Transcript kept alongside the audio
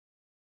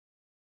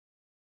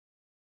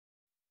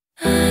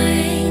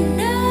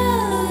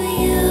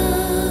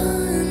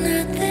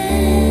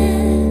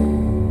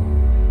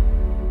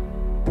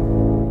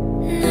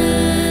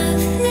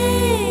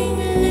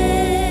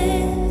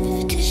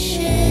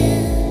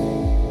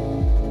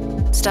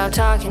Stop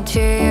talking to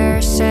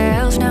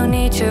yourself, no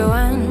need to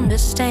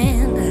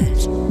understand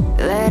this.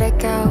 Let it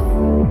go.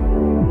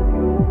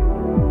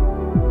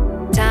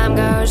 Time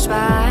goes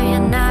by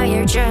and now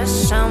you're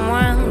just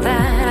someone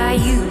that I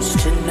used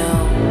to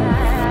know.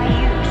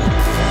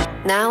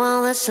 Now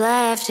all that's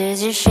left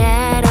is your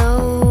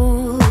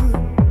shadow,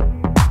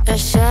 a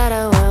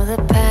shadow of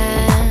the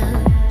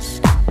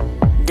past.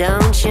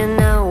 Don't you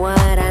know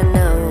what I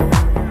know?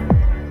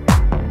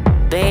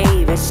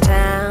 Babe, it's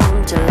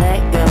time to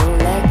let go,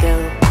 let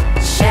go.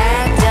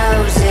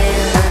 Shadows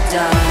in the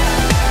dark.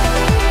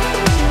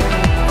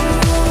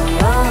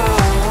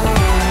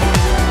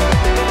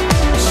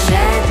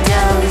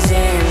 Shadows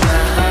in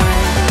my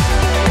heart.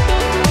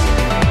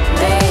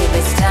 Babe,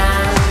 it's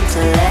time to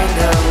let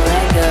go,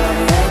 let go,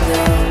 let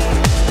go.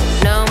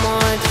 No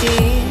more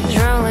tears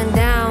rolling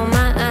down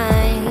my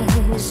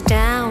eyes,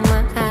 down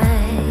my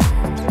eyes.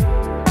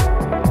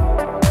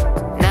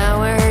 Now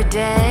we're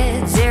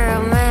dead,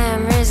 zero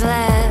memories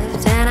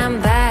left, and I'm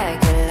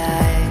back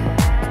alive.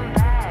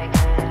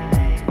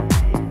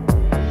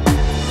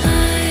 I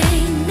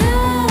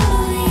know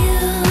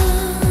you're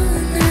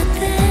not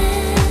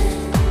there.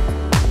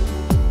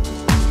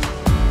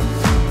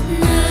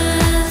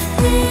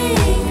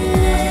 Nothing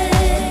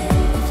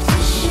left to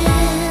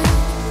share.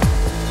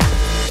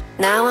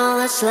 Now all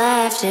that's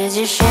left is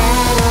your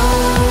shadow,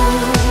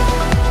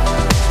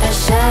 a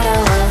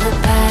shadow